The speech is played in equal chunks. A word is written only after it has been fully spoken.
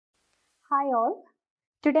Hi all.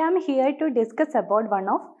 Today I am here to discuss about one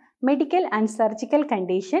of medical and surgical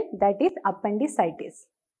condition, that is appendicitis.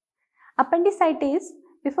 Appendicitis,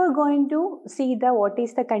 before going to see what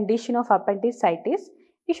is the condition of appendicitis,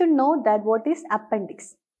 you should know that what is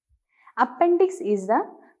appendix. Appendix is the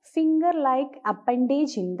finger-like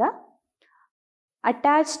appendage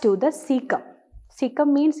attached to the cecum.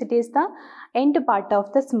 Cecum means it is the end part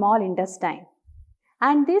of the small intestine.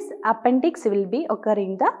 And this appendix will be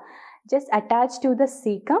occurring just attached to the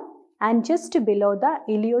cecum and just below the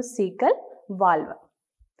ileocecal valve.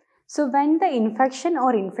 So when the infection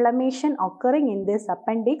or inflammation occurring in this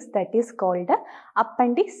appendix, that is called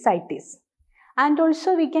appendicitis. And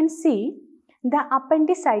also we can see the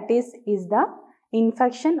appendicitis is the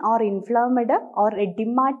infection or inflamed or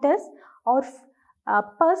edematous or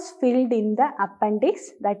pus filled in the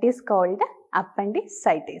appendix, that is called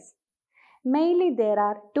appendicitis. Mainly there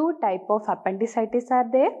are two types of appendicitis are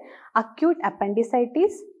there, acute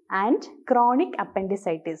appendicitis and chronic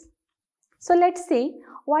appendicitis. So let's see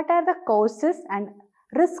what are the causes and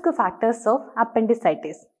risk factors of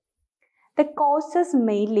appendicitis. The causes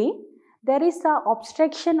mainly there is a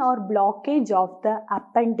obstruction or blockage of the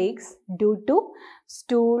appendix due to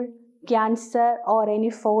stool, cancer or any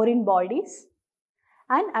foreign bodies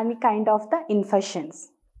and any kind of the infections.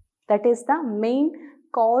 That is the main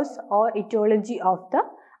cause or etiology of the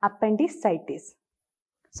appendicitis.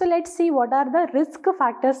 So let's see what are the risk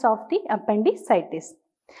factors of the appendicitis.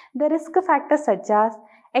 The risk factors such as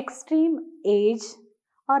extreme age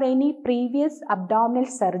or any previous abdominal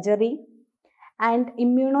surgery and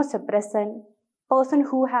immunosuppression, person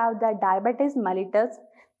who have the diabetes mellitus,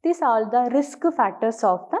 these are the risk factors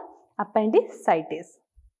of the appendicitis.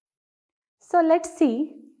 So let's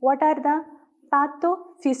see what are the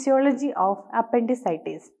pathophysiology of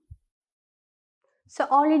appendicitis. So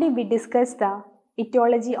already we discussed the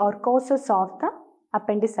etiology or causes of the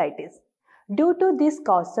appendicitis. Due to these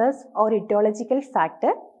causes or etiological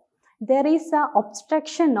factor, there is an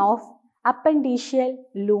obstruction of appendiceal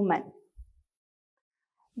lumen.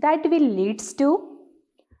 That will leads to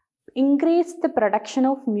increase the production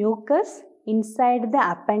of mucus inside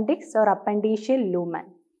the appendix or appendiceal lumen.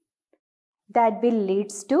 That will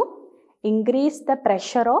leads to increase the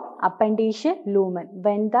pressure of appendiceal lumen.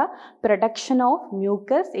 When the production of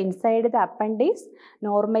mucus inside the appendix,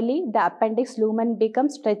 normally the appendix lumen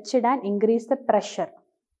becomes stretched and increase the pressure.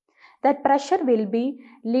 That pressure will be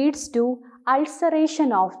leads to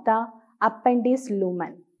ulceration of the appendix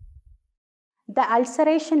lumen. The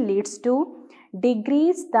ulceration leads to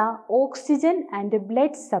decrease the oxygen and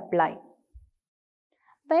blood supply.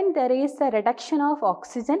 When there is a reduction of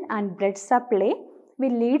oxygen and blood supply,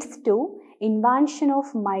 will leads to invasion of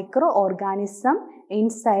microorganism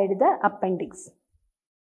inside the appendix.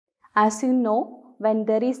 As you know, when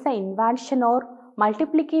there is the invasion or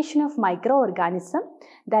multiplication of microorganism,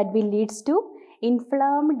 that will leads to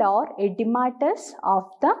inflamed or edematous of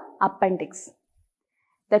the appendix.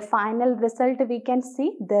 The final result we can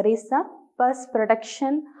see there is a pus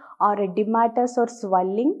production or edematous or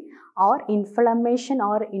swelling or inflammation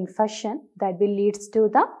or infection that will leads to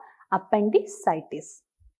the appendicitis.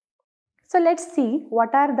 So let's see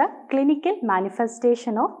what are the clinical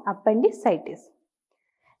manifestation of appendicitis.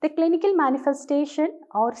 The clinical manifestation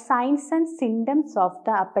or signs and symptoms of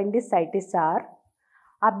the appendicitis are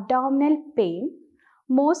abdominal pain.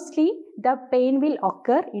 Mostly the pain will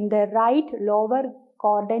occur in the right lower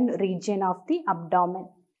quadrant region of the abdomen.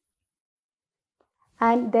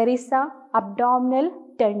 And there is a abdominal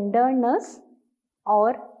tenderness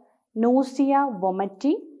or nausea,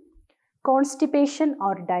 vomiting, constipation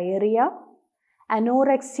or diarrhea,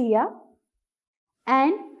 anorexia,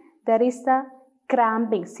 and there is a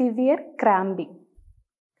cramping, severe cramping.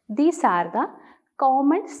 These are the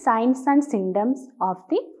common signs and symptoms of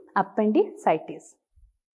the appendicitis.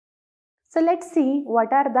 So let's see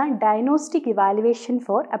what are the diagnostic evaluation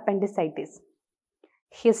for appendicitis.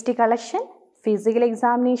 History collection, physical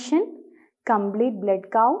examination, complete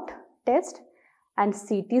blood count test and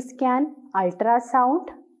CT scan, ultrasound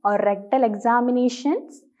or rectal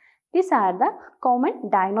examinations. These are the common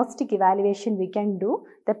diagnostic evaluation we can do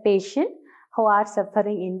the patient who are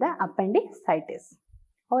suffering in the appendicitis,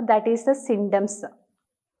 or that is the symptoms.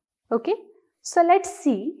 Okay, so let's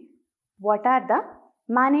see what are the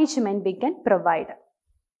management we can provide.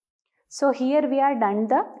 So here we are done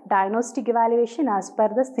the diagnostic evaluation as per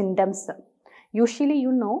the symptoms. Usually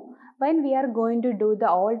you know when we are going to do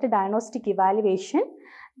all the diagnostic evaluation,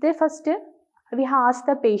 they first we ask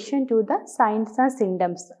the patient to the signs and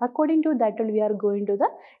symptoms. According to that we are going to the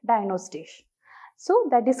diagnostic. So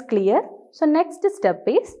that is clear. So next step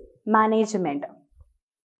is management.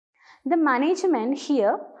 The management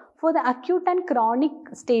here for the acute and chronic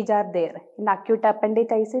stage are there. In the acute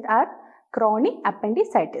appendicitis or chronic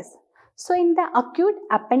appendicitis. So in the acute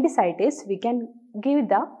appendicitis, we can give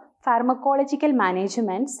the pharmacological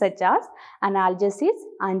management such as analgesics,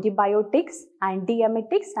 antibiotics,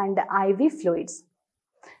 antiemetics and IV fluids.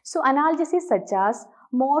 So analgesics such as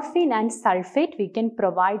morphine and sulfate we can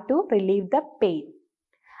provide to relieve the pain.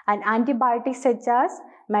 And antibiotics such as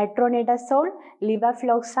metronidazole,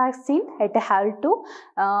 levofloxacin, it help to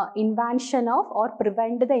invasion of or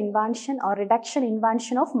prevent the invasion or reduction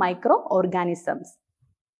invasion of microorganisms.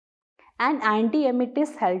 And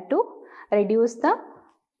antiemetics help to reduce the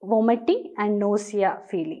vomiting and nausea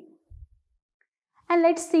feeling. And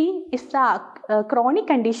let's see if the chronic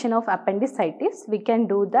condition of appendicitis, we can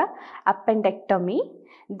do the appendectomy.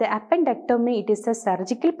 The appendectomy, it is a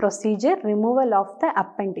surgical procedure, removal of the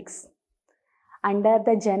appendix. Under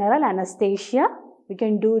the general anesthesia, we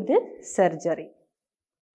can do the surgery.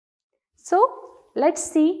 So, let's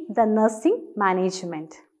see the nursing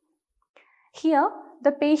management. Here,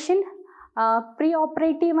 the patient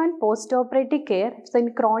preoperative and postoperative care is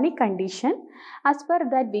in chronic condition. As per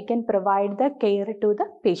that, we can provide the care to the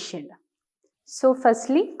patient. So,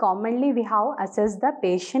 firstly, commonly we have assessed the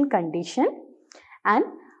patient condition and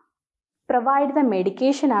provide the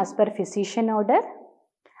medication as per physician order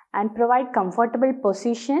and provide comfortable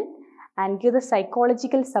position and give the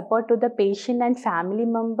psychological support to the patient and family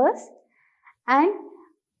members and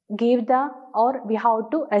give the or we have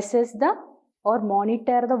to assess the or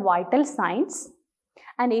monitor the vital signs,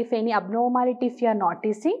 and if any abnormality if you are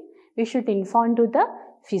noticing, we should inform to the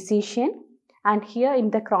physician. And here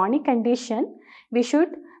in the chronic condition, we should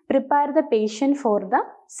prepare the patient for the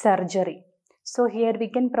surgery. So here we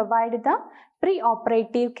can provide the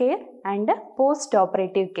pre-operative care and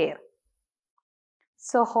post-operative care.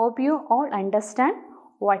 So hope you all understand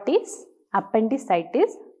what is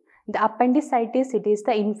appendicitis. The appendicitis, it is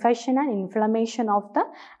the infection and inflammation of the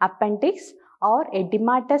appendix or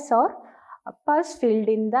edematous or pus filled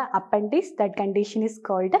in the appendix. That condition is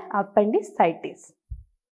called appendicitis.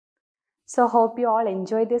 So hope you all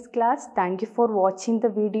enjoy this class. Thank you for watching the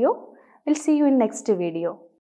video. We'll see you in next video.